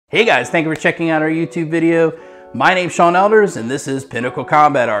Hey guys, thank you for checking out our YouTube video. My name's Sean Elders and this is Pinnacle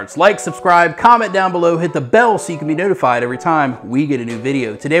Combat Arts. Like, subscribe, comment down below, hit the bell so you can be notified every time we get a new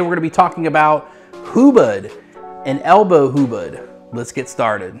video. Today we're going to be talking about hubud and elbow hubud. Let's get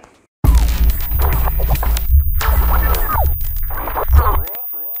started.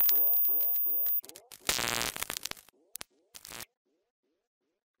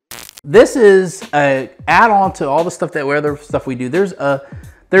 This is an add-on to all the stuff that other stuff we do.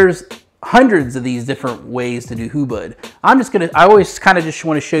 There's hundreds of these different ways to do hubud. I always kind of just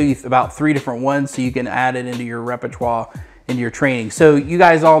want to show you about 3 different ones so you can add it into your repertoire, into your training. So you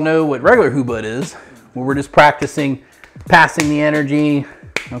guys all know what regular hubud is, where we're just practicing passing the energy,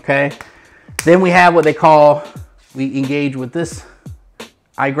 okay? Then we have what we engage with this.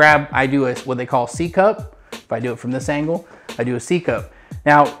 I do what they call C cup. If I do it from this angle, I do a C cup.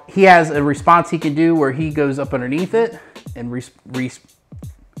 Now, he has a response he can do where he goes up underneath it and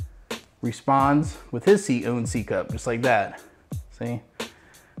responds with his own C cup, just like that. See?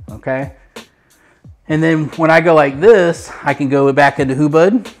 Okay? And then when I go like this, I can go back into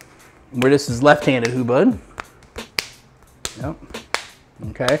hubud, where this is left-handed hubud. Yep.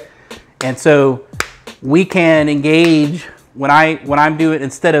 Okay? And so we can engage, when I'm doing,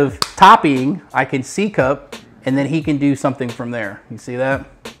 instead of topping, I can C cup, and then he can do something from there. You see that?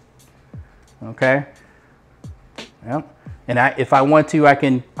 Okay? Yep. And if I want to, I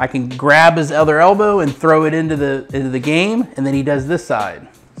can grab his other elbow and throw it into the game, and then he does this side.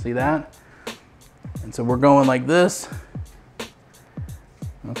 See that? And so we're going like this.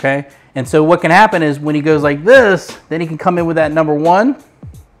 Okay? And so what can happen is when he goes like this, then he can come in with that number 1,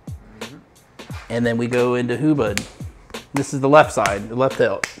 and then we go into hubud. This is the left side, the left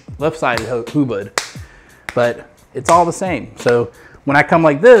side of hubud. But it's all the same. So when I come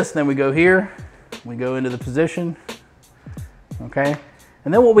like this, then we go here, we go into the position. Okay,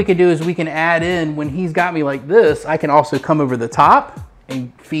 and then what we can do is we can add in, when he's got me like this, I can also come over the top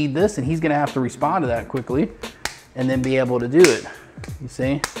and feed this, and he's gonna have to respond to that quickly and then be able to do it, you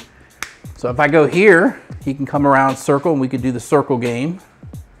see? So if I go here, he can come around circle and we could do the circle game,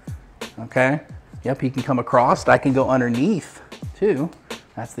 okay? Yep, he can come across. I can go underneath too.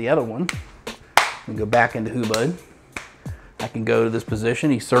 That's the other one. We go back into hubud. I can go to this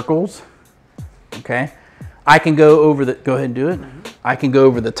position, he circles, okay? I can go over go ahead and do it. I can go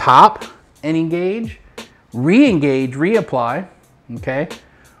over the top and engage, re-engage, reapply, okay?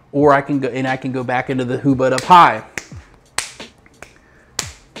 Or I can go back into the hubud up high.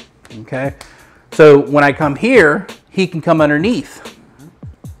 Okay? So when I come here, he can come underneath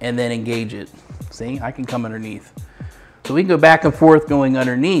and then engage it. See, I can come underneath. So we can go back and forth going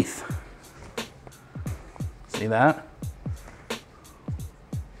underneath. See that?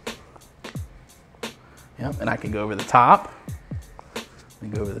 Yep, and I can go over the top.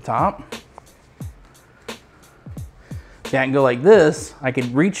 And go over the top. See, I can go like this. I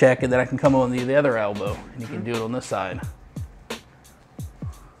can recheck, and then I can come on the other elbow, and you can do it on this side.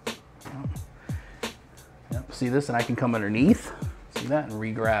 Yep, see this, and I can come underneath. See that, and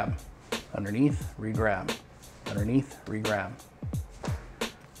re-grab. Underneath, re-grab. Underneath, re-grab.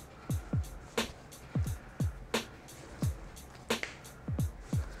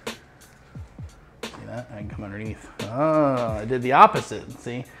 I can come underneath. Oh, I did the opposite.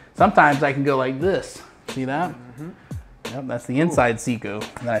 See, sometimes I can go like this. See that? Yep, that's the inside Seiko.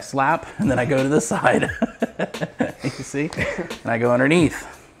 And then I slap, and then I go to this side. You see? And I go underneath.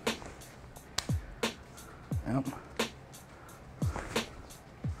 Yep.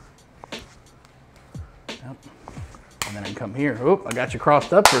 Yep. And then I come here. Oh, I got you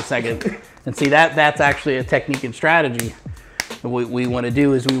crossed up for a second. And see, that's actually a technique and strategy. What we want to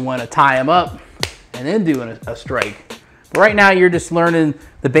do is we want to tie them up and then doing a strike. But right now you're just learning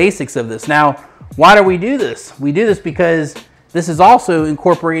the basics of this. Now, why do we do this? We do this because this is also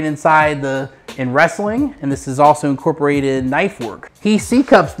incorporated inside in wrestling, and this is also incorporated in knife work. He C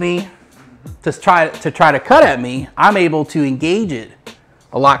cups me to try to cut at me. I'm able to engage it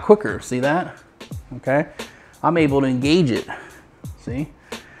a lot quicker. See that? Okay, I'm able to engage it. See?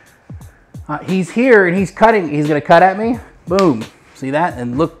 He's here and he's cutting. He's gonna cut at me. Boom. See that?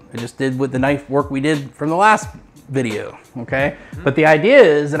 And look, I just did with the knife work we did from the last video, okay? But the idea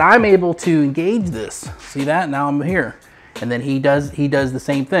is that I'm able to engage this. See that? Now I'm here. And then he does the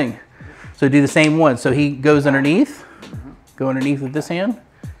same thing. So do the same one. So he goes underneath, go underneath with this hand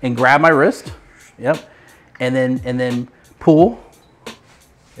and grab my wrist. Yep. And then pull.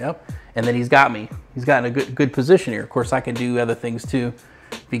 Yep. And then he's got me. He's got in a good position here. Of course, I can do other things too.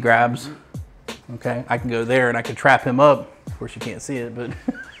 If he grabs, okay, I can go there and I can trap him up. Of course, you can't see it, but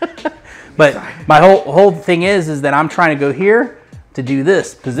but my whole thing is that I'm trying to go here, to do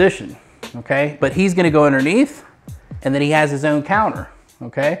this position, okay? But he's gonna go underneath, and then he has his own counter,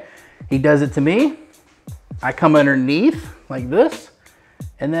 okay? He does it to me, I come underneath like this,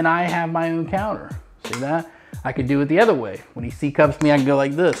 and then I have my own counter. See that? I could do it the other way. When he C-cups me, I can go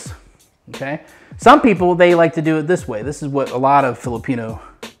like this, okay? Some people, they like to do it this way. This is what a lot of Filipino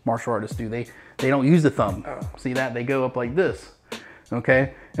martial artists do. They don't use the thumb. See that? They go up like this,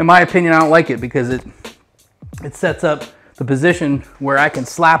 okay? In my opinion, I don't like it because it sets up the position where I can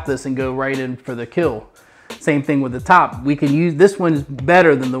slap this and go right in for the kill. Same thing with the top. We can use, this one's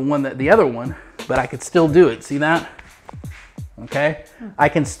better than the other one, but I could still do it. See that? Okay? I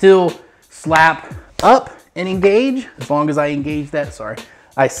can still slap up and engage as long as I engage that. Sorry.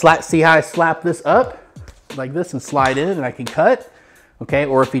 See how I slap this up like this and slide in, and I can cut. Okay?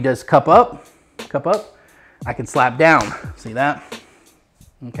 Or if he does cup up, I can slap down. See that?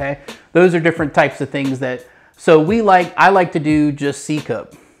 Okay? Those are different types of things that, so I like to do just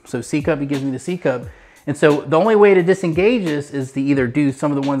C-cup. So C-cup, he gives me the C-cup. And so the only way to disengage this is to either do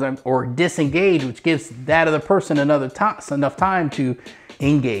some of the ones or disengage, which gives that other person enough time to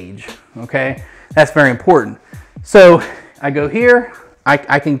engage, okay? That's very important. So I go here,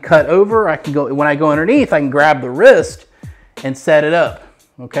 I can cut over, I can go, when I go underneath, I can grab the wrist and set it up,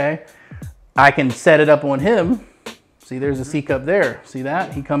 okay? I can set it up on him. See, there's a C-cup there. See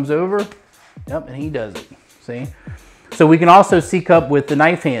that? He comes over, yep, and he does it, see? So we can also C-cup with the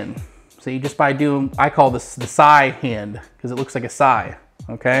knife hand. See, just by doing, I call this the sai hand because it looks like a sai,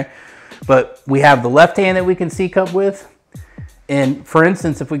 okay? But we have the left hand that we can C-cup with. And for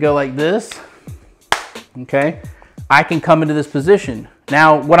instance, if we go like this, okay, I can come into this position.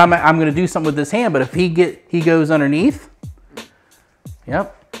 Now, what I'm going to do something with this hand, but if he goes underneath,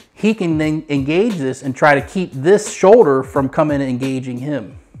 yep, he can then engage this and try to keep this shoulder from coming and engaging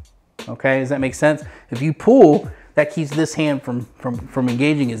him. Okay, does that make sense? If you pull, that keeps this hand from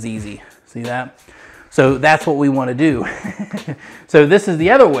engaging as easy. See that? So that's what we want to do. So this is the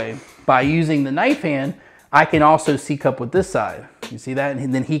other way. By using the knife hand, I can also C-cup with this side. You see that?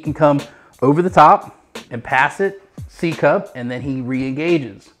 And then he can come over the top and pass it, C-cup, and then he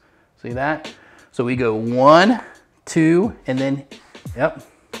re-engages. See that? So we go 1, 2, and then, yep.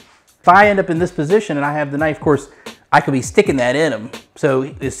 If I end up in this position and I have the knife, of course, I could be sticking that in him. So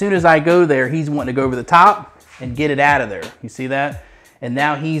as soon as I go there, he's wanting to go over the top and get it out of there. You see that? And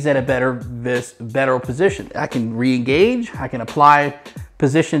now he's at a better position. I can re-engage. I can apply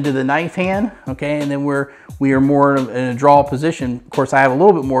position to the knife hand, okay? And then we are more in a draw position. Of course, I have a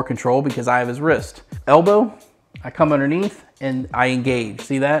little bit more control because I have his wrist. Elbow, I come underneath and I engage.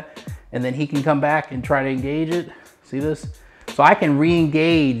 See that? And then he can come back and try to engage it. See this? So I can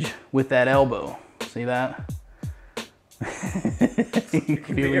re-engage with that elbow. See that?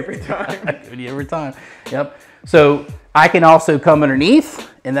 Every time. Every time. Yep. So I can also come underneath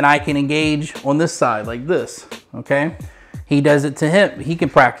and then I can engage on this side like this. Okay. He does it to him. He can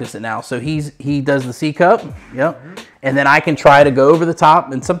practice it now. So he does the C-cup. Yep. And then I can try to go over the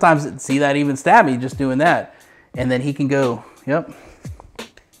top, and sometimes see that even stab me just doing that. And then he can go, yep.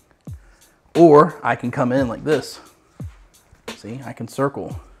 Or I can come in like this. See, I can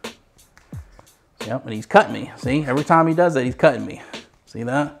circle. Yep, and he's cutting me. See, every time he does that, he's cutting me. See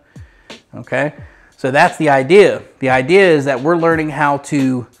that? Okay. So that's the idea. The idea is that we're learning how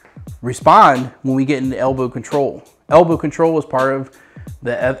to respond when we get into elbow control. Elbow control is part of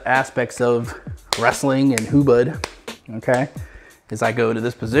the aspects of wrestling and hubud. Okay. As I go to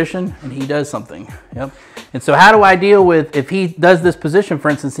this position and he does something. Yep. And so how do I deal with, if he does this position, for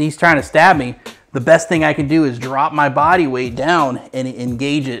instance, and he's trying to stab me, the best thing I can do is drop my body weight down and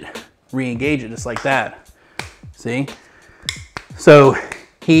engage it, re-engage it just like that. See? So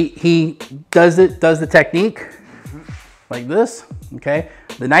he does the technique like this, okay?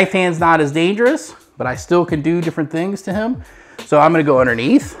 The knife hand's not as dangerous, but I still can do different things to him. So I'm gonna go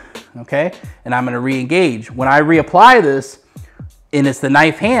underneath, okay? And I'm gonna re-engage. When I reapply this, and it's the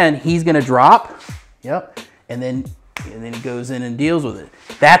knife hand, he's gonna drop, yep, and then he goes in and deals with it.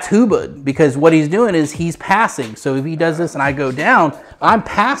 That's hubud, because what he's doing is he's passing. So if he does this and I go down, I'm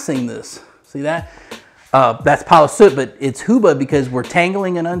passing this. See that? That's palasut, but it's hubud because we're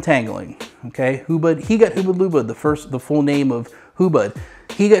tangling and untangling. Okay, hubud, higat hubud lubud, the full name of hubud.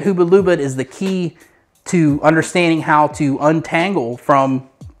 Higat hubud lubud is the key to understanding how to untangle from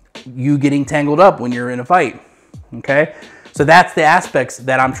you getting tangled up when you're in a fight. Okay, so that's the aspects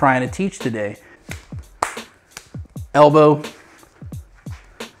that I'm trying to teach today. Elbow,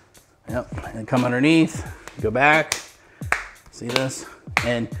 yep, and come underneath, go back, see this,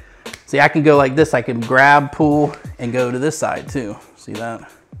 and see I can go like this, I can grab, pull, and go to this side too, see that?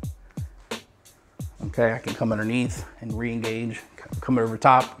 Okay, I can come underneath and re-engage, come over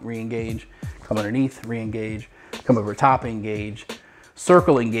top, re-engage, come underneath, re-engage, come over top, engage,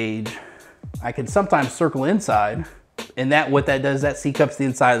 circle, engage. I can sometimes circle inside, and what that does, that C-cups the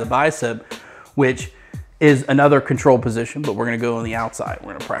inside of the bicep, which is another control position, but we're gonna go on the outside.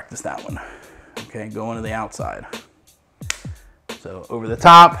 We're gonna practice that one. Okay, going to the outside. So over the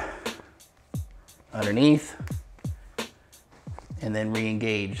top, underneath, and then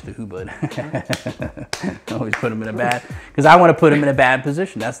re-engage the hubud. Always put them in a bad, because I want to put them in a bad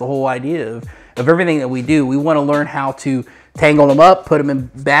position. That's the whole idea of everything that we do. We want to learn how to tangle them up, put them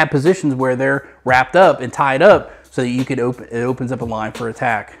in bad positions where they're wrapped up and tied up, so that you could it opens up a line for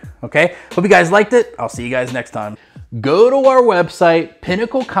attack. Okay, hope you guys liked it. I'll see you guys next time. Go to our website,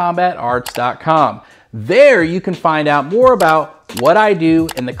 pinnaclecombatarts.com. There you can find out more about what I do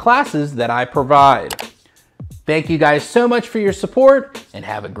and the classes that I provide. Thank you guys so much for your support, and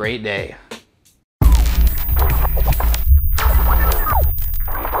have a great day.